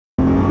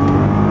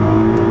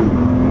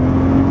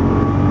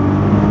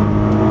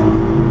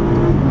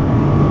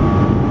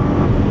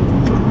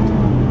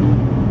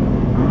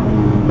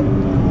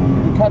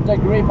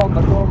grip on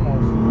the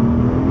corners.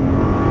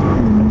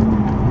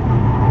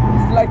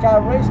 It's like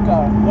a race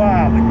car.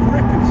 Wow, the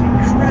grip is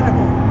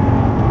incredible.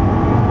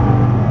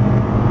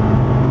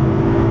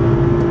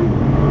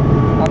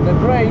 And the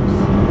brakes.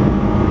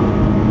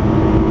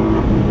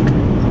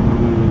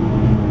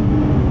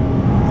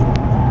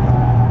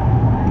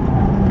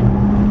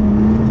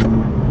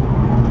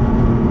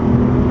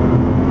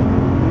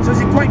 So is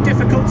it quite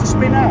difficult to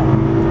spin out?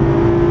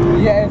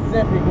 Yeah, it's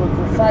difficult.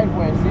 It's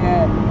sideways,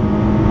 yeah.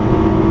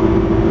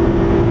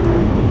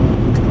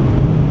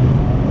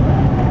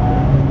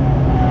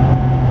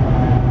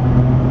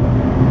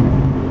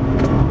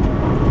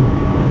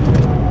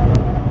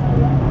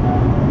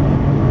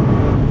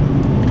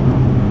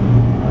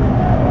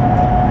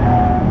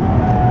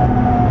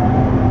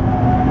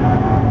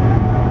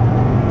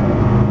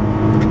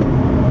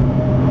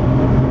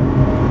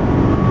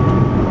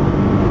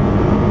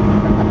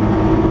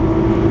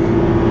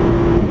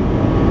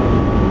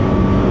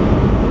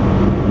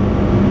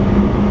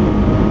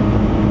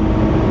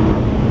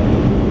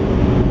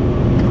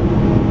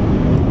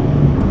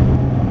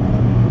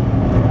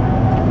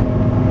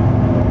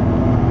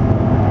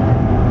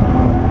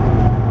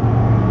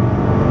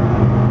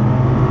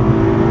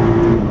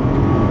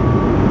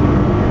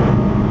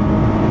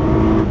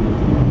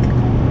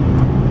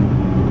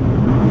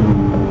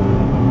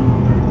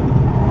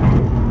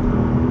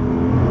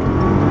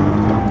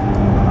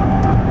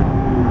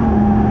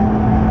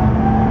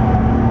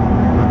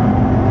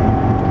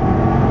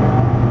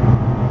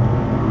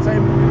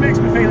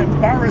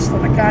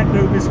 That I can't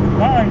do this with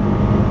mine.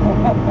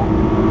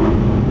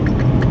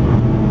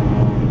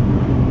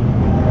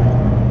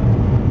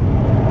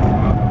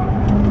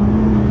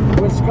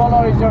 Which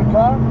color is your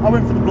car? I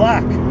went for the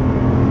black.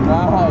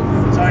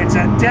 Nice. So it's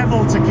a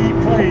devil to keep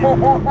clean. But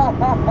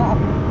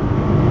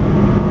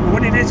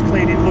when it is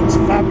clean, it looks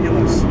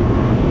fabulous.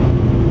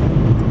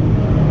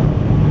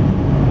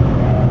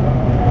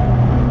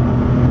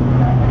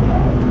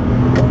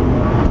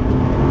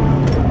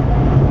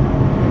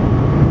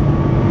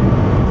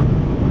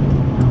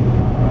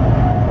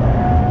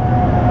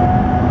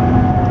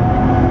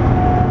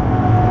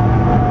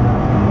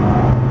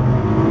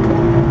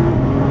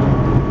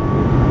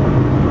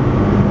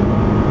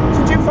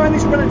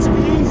 It's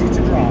relatively easy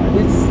to drive.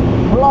 It's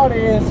bloody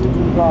easy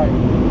to drive.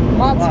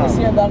 Much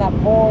easier than a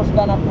Porsche,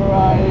 than a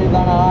Ferrari, than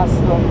a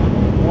Aston.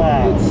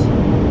 Wow. It's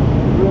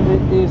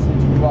really easy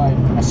to drive.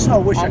 I so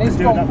wish I could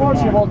do that. And it's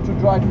comfortable to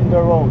drive in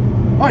the road.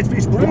 Oh,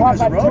 it's brilliant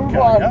as a road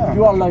car, yeah.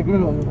 You are like, you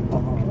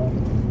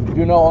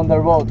know, on the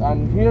road.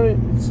 And here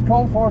it's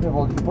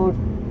comfortable. You put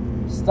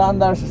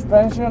standard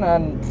suspension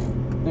and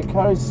the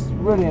car is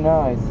really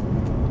nice.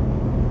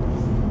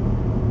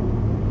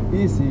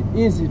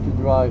 Easy to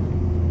drive.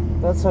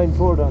 That's an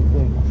important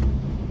thing.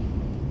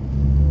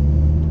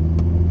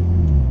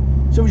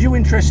 So was you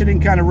interested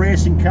in kind of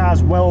racing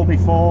cars well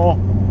before?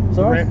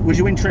 Sorry? Was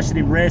you interested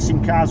in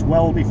racing cars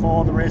well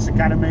before the Race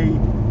Academy?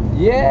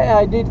 Yeah,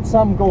 I did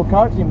some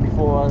go-karting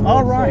before.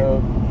 All right.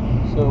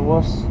 So it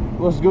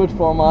was good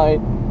for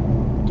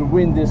to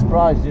win this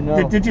prize, you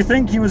know. Did you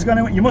think you was going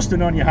to? You must have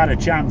known you had a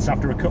chance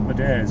after a couple of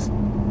days.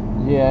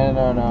 Yeah,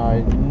 no,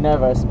 I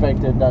never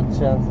expected that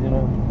chance, you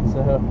know.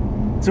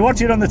 So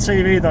watching on the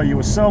TV though, you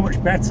were so much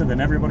better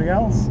than everybody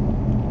else.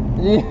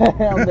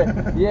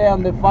 Yeah,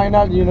 on the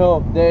final, you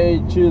know,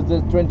 they choose the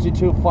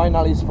 22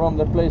 finalists from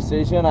the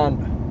PlayStation, and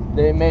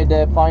they made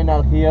the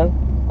final here,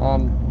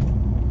 and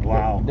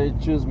wow, they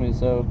choose me.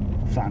 So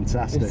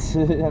fantastic.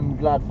 I'm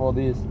glad for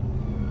this.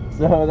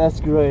 So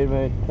that's great,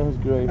 mate. That's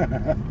great.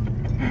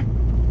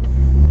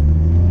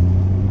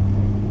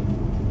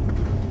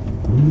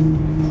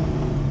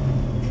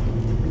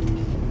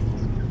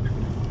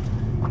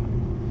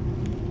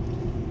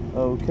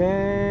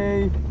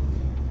 Okay.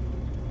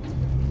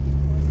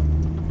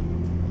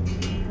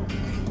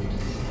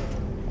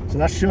 So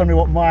that's showing me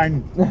what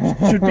mine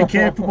should be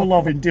capable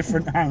of in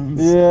different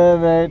hands. Yeah,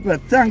 mate.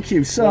 But thank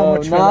you so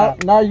much for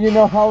that. Now you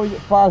know how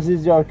fast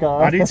is your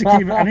car. I need to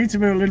keep. I need to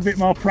do a little bit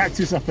more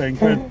practice, I think.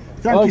 But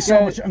thank you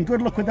so much, and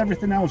good luck with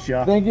everything else,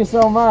 yeah. Thank you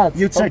so much.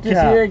 You take care.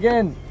 Hope to see you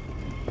again.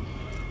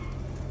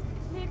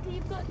 Luke,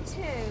 you've got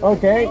two.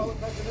 Okay. I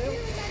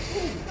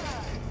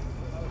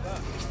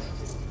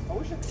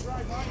wish I could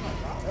ride mine like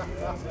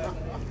that.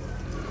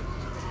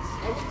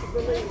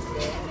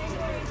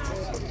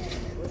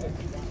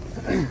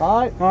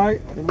 Hi. Hi.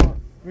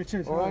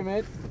 Richard. All right,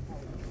 mate.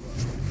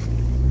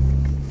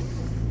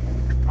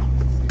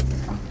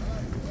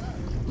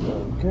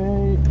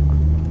 Okay.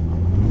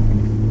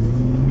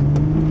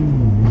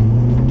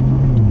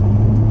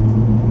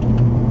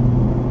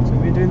 So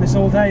we've been doing this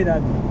all day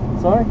then?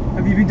 Sorry?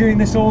 Have you been doing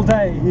this all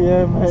day?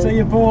 Yeah, mate. So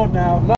you're bored now?